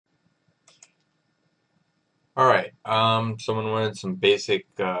Alright, someone wanted some basic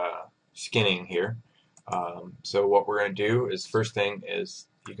skinning here. So what we're going to do is, first thing is,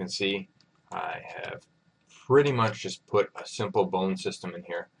 you can see I have pretty much just put a simple bone system in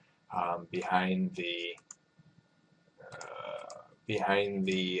here behind the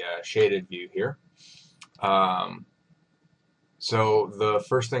shaded view here. Um, so the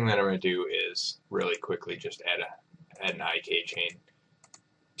first thing that I'm going to do is really quickly just add an IK chain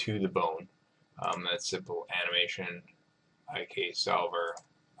to the bone. That's simple animation. IK solver,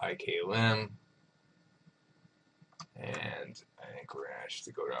 IK limb, and I think we're gonna have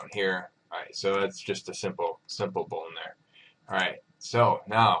to go down here. Alright, so that's just a simple bone there. Alright, so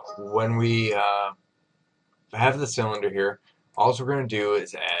now when we have the cylinder here, all we're going to do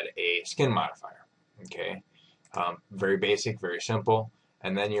is add a skin modifier. Okay, very basic, very simple,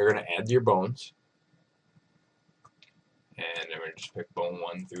 and then you're going to add your bones, and I'm going to just pick bone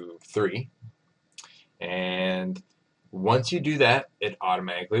 1 through 3, and once you do that, it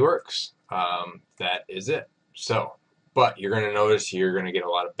automatically works. That is it. So, but you're going to notice you're going to get a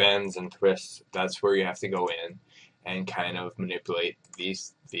lot of bends and twists. That's where you have to go in and kind of manipulate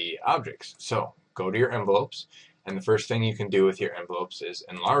the objects. So, go to your envelopes, and the first thing you can do with your envelopes is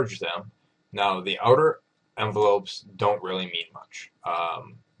enlarge them. Now, the outer envelopes don't really mean much.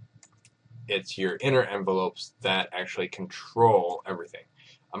 It's your inner envelopes that actually control everything.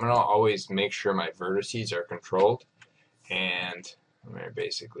 I'm going to always make sure my vertices are controlled, and I'm going to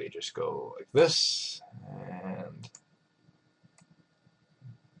basically just go like this and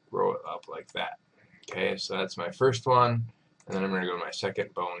roll it up like that. Okay, so that's my first one, and then I'm going to go to my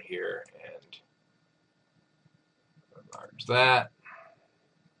second bone here and enlarge that.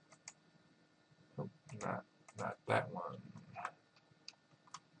 Oh, not that one.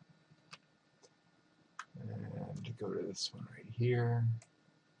 And go to this one right here.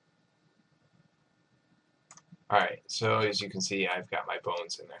 Alright, so as you can see, I've got my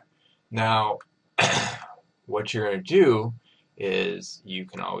bones in there. Now, what you're going to do is you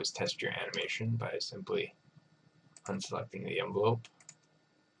can always test your animation by simply unselecting the envelope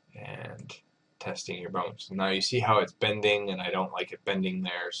and testing your bones. Now you see how it's bending, and I don't like it bending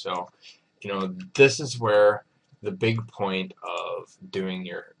there, so this is where the big point of doing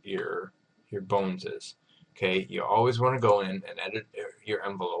your bones is. Okay, you always want to go in and edit your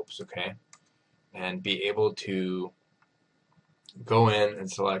envelopes, okay, and be able to go in and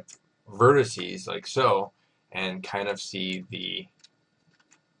select vertices like so, and kind of see the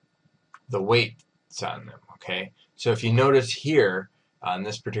weights on them. Okay, so if you notice here on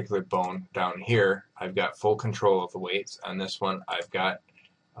this particular bone down here, I've got full control of the weights. On this one, I've got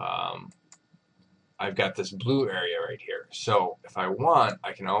this blue area right here. So if I want,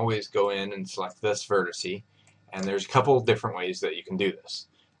 I can always go in and select this vertice, and there's a couple different ways that you can do this.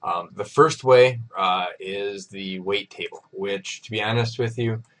 The first way is the weight table, which, to be honest with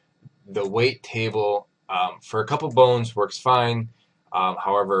you, the weight table for a couple bones works fine.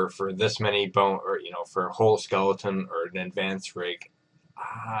 However, for this many bone, or for a whole skeleton or an advanced rig,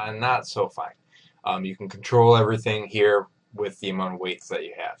 not so fine. You can control everything here with the amount of weights that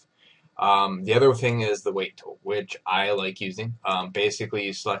you have. The other thing is the weight tool, which I like using. Basically,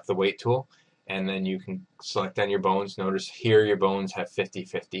 you select the weight tool, and then you can select on your bones. Notice here your bones have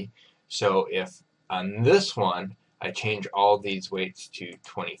 50-50. So if on this one I change all these weights to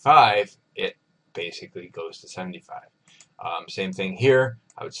 25, it basically goes to 75. Same thing here.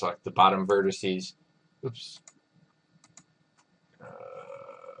 I would select the bottom vertices. Oops.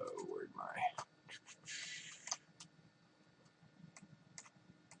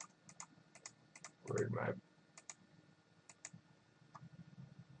 Where'd my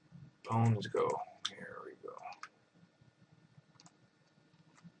bones go? Here we go.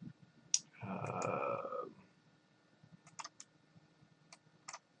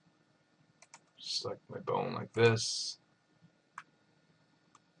 Select my bone like this.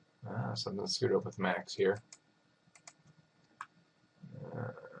 Something screwed up with Max here.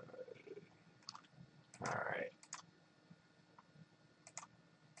 Alright.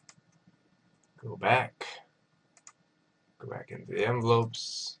 Go back into the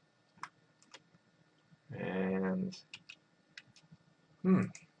envelopes, and let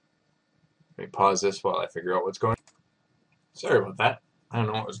me pause this while I figure out what's going on. Sorry about that. I don't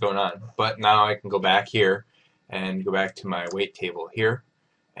know what was going on, but now I can go back here and go back to my weight table here,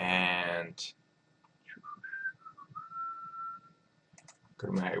 and go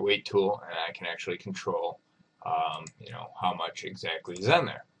to my weight tool, and I can actually control how much exactly is in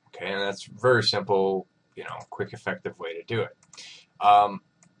there. Okay, and that's very simple, quick, effective way to do it. And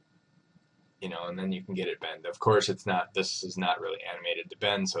then you can get it bend. Of course, this is not really animated to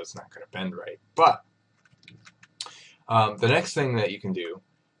bend, so it's not going to bend right. But The next thing that you can do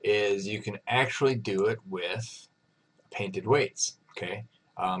is you can actually do it with painted weights. Okay,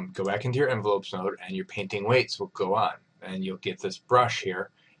 go back into your envelopes mode, and your painting weights will go on, and you'll get this brush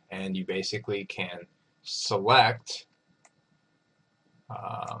here, and you basically can select.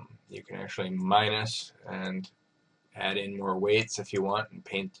 You can actually minus and add in more weights if you want, and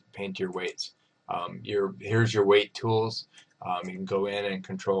paint your weights. Here's your weight tools. You can go in and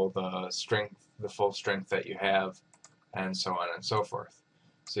control the strength, the full strength that you have, and so on and so forth.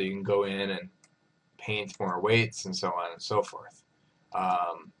 So you can go in and paint more weights and so on and so forth.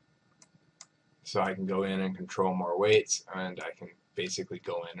 So I can go in and control more weights, and I can basically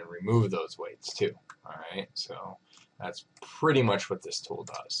go in and remove those weights too. Alright, so that's pretty much what this tool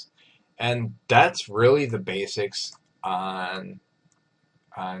does. And that's really the basics on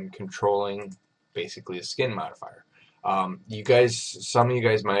controlling basically a skin modifier. Some of you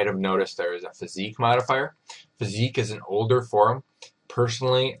guys might have noticed there is a physique modifier. Physique is an older form.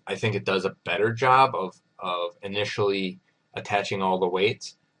 Personally, I think it does a better job of initially attaching all the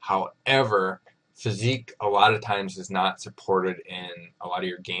weights. However, physique a lot of times is not supported in a lot of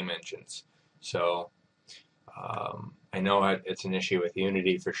your game engines. So I know it's an issue with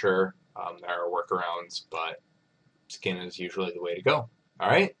Unity for sure. There are workarounds, but skin is usually the way to go. All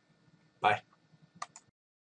right, bye.